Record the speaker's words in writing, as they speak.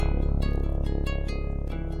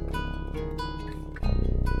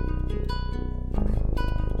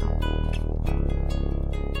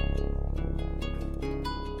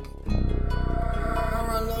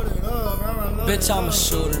Bitch, I'm a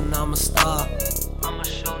shooter and I'm a star. I'm a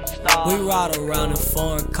shooting star. We ride around in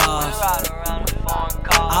foreign cars.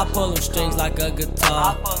 I pull them strings like a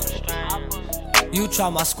guitar. You try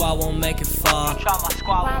my squad, won't make it far.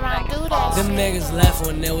 Them niggas left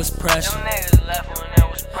when there was pressure.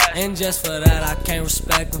 And just for that I can't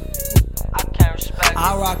respect them.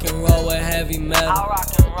 I rock and roll with heavy metal.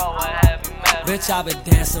 Bitch, I been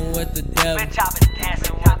dancing with the devil.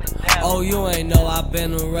 Oh, you ain't know I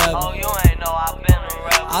been a rebel.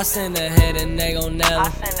 I send a hit and they gon' nail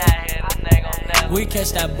it. We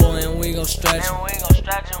catch that boy and we gon' stretch him.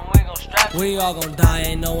 We all gon' die,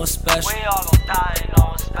 ain't no one special.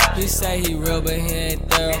 He say he real but he ain't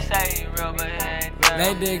thorough.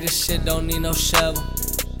 They dig this shit, don't need no shovel.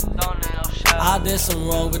 I did some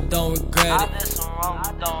wrong but don't regret it.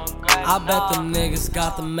 I bet them niggas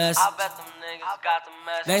got the message.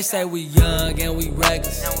 They say we young and we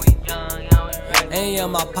reckless. And yeah,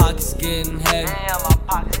 my pockets getting heavy.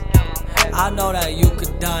 I know that you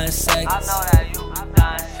could die in seconds.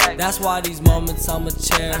 That's why these moments I'ma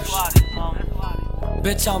cherish.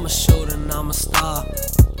 Bitch, I'm a shooter and I'm a star.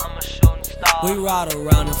 We ride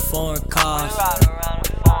around in foreign cars.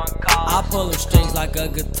 I pull them strings like a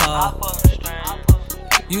guitar.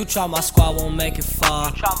 You try my squad, won't make it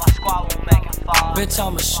far. Bitch,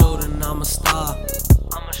 I'm a shooter and I'm a star.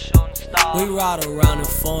 We ride around in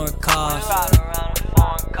foreign cars.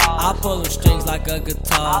 I pull them strings like a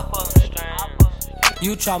guitar.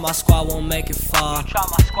 You try my squad, won't make it far.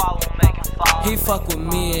 He fuck with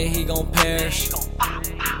me and he gon' perish.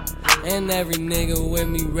 And every nigga with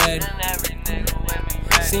me ready.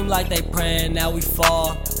 Seem like they prayin' that we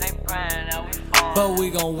fall. But we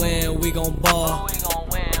gon' win, we gon' ball.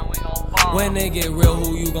 When they get real,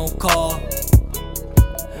 who you gon' call?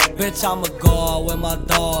 Bitch, I'ma go out with my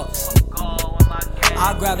dogs.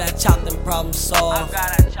 I grab that chop, then problem solved.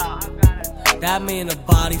 That mean the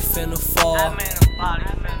body finna fall.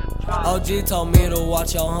 OG told me to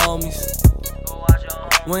watch your homies.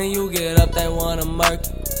 When you get up, they wanna murk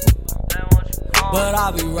you. But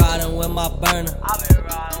I be riding with my burner.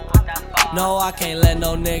 No, I can't let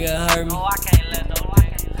no nigga hurt me.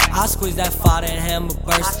 I squeeze that fire and hammer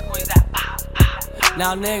burst.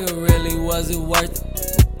 Now nigga, really was it worth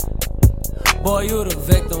it? Boy, you the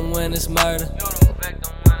victim when it's murder.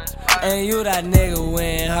 And you that nigga we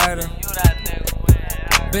ain't hurt her.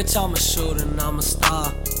 Bitch, I'm a shooter and I'm a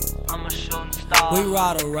star. We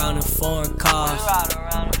ride around in foreign cars.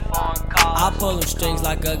 I pull them strings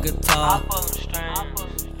like a guitar.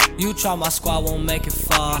 You try my squad, won't make it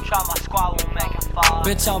far.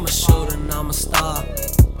 Bitch, I'm a shooter and I'm a star.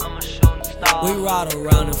 We ride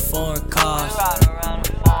around in foreign cars.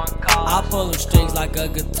 I pull them strings like a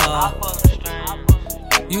guitar.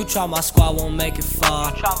 You try my squad, won't make it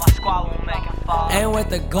far. Ain't with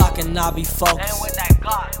the Glock and I be focused.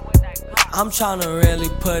 I'm tryna really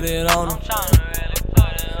put it on them.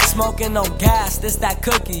 Smoking on gas, this that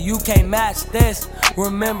cookie, you can't match this.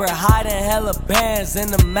 Remember hiding hella bands in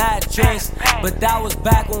the mattress. But that was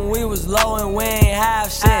back when we was low and we ain't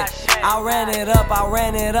have shit. I ran it up,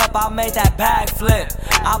 I made that bag flip.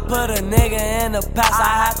 I put a nigga in the past,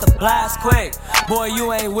 I had to blast quick. Boy,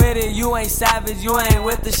 you ain't with it, you ain't savage, you ain't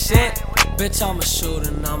with the shit. Bitch, I'm a shooter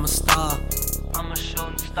and I'm a star.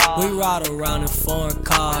 We ride around in foreign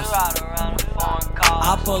cars.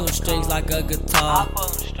 I pull them strings like a guitar.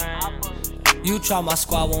 You try my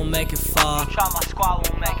squad, won't make it far.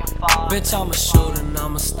 Bitch, I'm a shooter and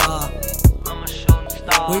I'm a star.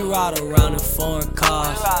 We ride around in foreign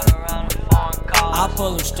cars. I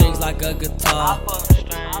pull them strings like a guitar.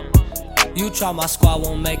 You try my squad,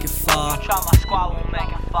 won't make it far.